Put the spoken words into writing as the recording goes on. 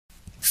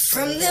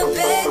From the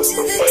bed to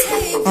the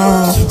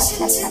table,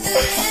 kitchen to the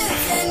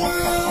living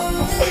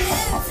room.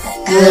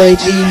 Boy,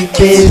 G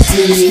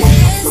busy.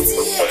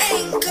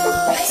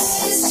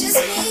 It's just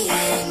me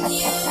and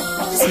you.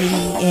 Me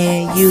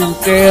and you,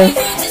 girl.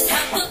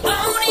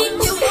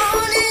 You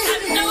want it,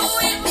 I know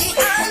it. Be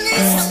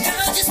honest,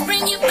 girl, just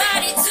bring your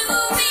body to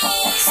me,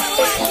 so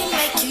I can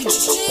make you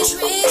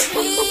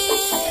dream.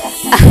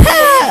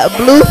 Aha,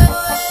 Blue.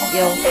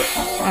 Yo,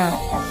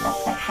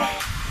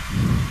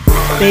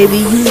 baby,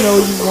 you know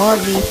you want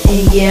me,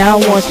 and yeah, I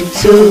want you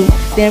too.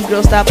 Damn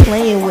girl, stop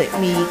playing with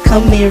me.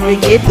 Come here and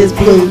get this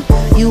blue.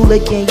 You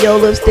licking your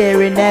lips,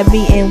 staring at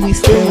me, and we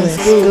still in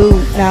school.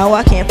 Now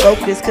I can't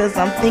focus, cause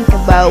I'm thinking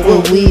about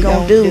what we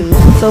gon' do.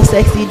 So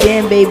sexy,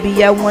 damn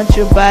baby, I want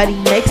your body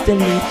next to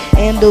me.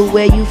 And the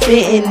way you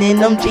fitting in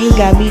them jeans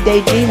got me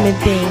daydreaming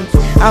things.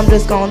 I'm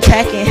just gon'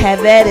 tack and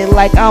have at it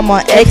like I'm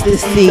on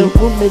ecstasy. The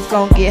room is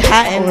gon' get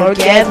hot and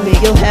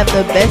orgasmic. You'll have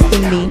the best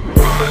of me.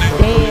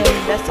 Damn,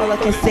 that's all I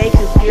can say,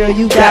 cause girl,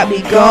 you got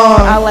me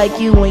gone. I like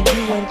you when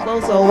you in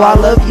close, so I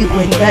love you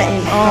when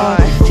nothing on.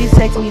 She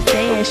text me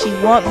saying she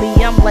want me,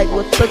 I'm like,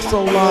 what took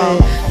so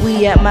long?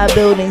 We at my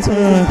building, so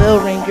this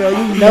building, girl,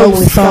 you know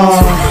it's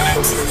on.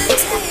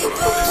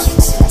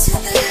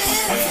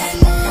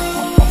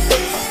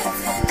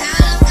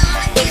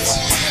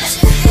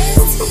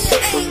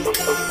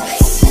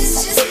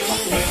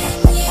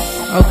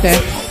 Okay.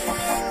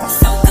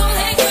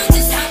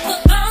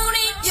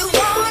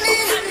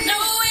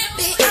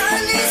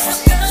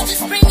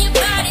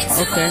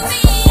 Okay.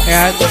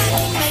 Yeah, I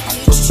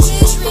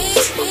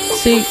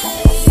see.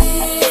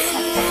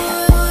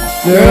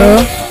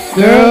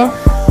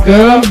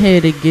 Girl, I'm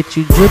here to get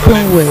you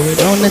drippin'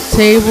 wet. On the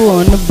table,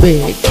 on the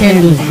bed,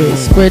 candles lit.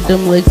 Spread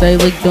them legs, I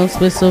lick, don't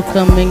spit, so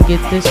come and get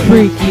this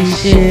freaky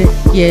shit.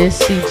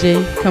 Yes,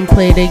 CJ, come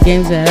play the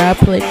games that I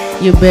play.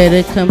 You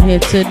better come here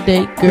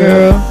today,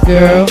 girl.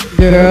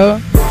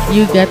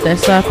 You got that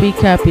sloppy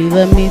copy,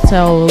 let me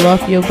towel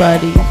off your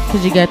body.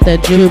 Cause you got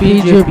that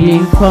drippy,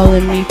 you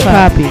calling me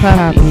poppy.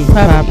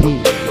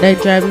 That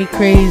drive me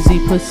crazy,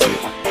 pussy.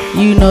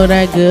 You know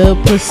that good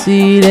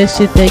pussy, that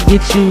shit that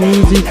get you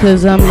woozy.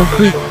 Cause I'm the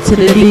freak to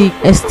the league,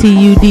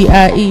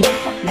 STUDIE.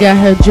 Got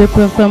her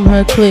dripping from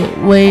her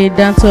clit, way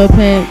down to her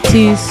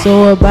panties.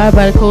 So abide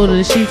by the code of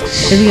the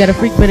sheets. If you got a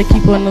freak, better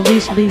keep on the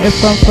leash.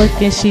 If I'm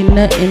fucking, she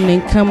nuttin'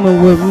 and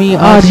coming with me,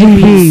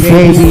 RGB,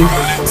 baby.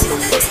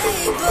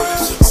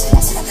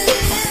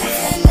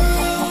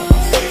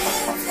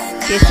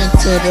 Kitchen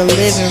to the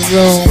living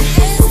room.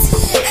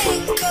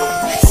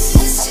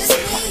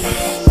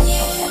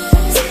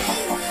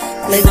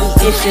 Label,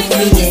 it's just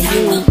me and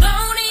you.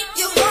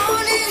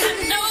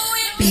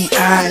 Be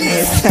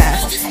honest,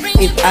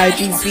 if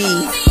RGB,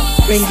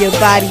 bring your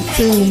body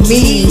to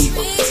me.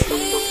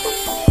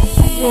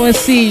 Wanna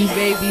see you,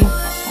 baby.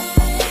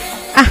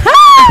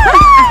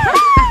 Aha!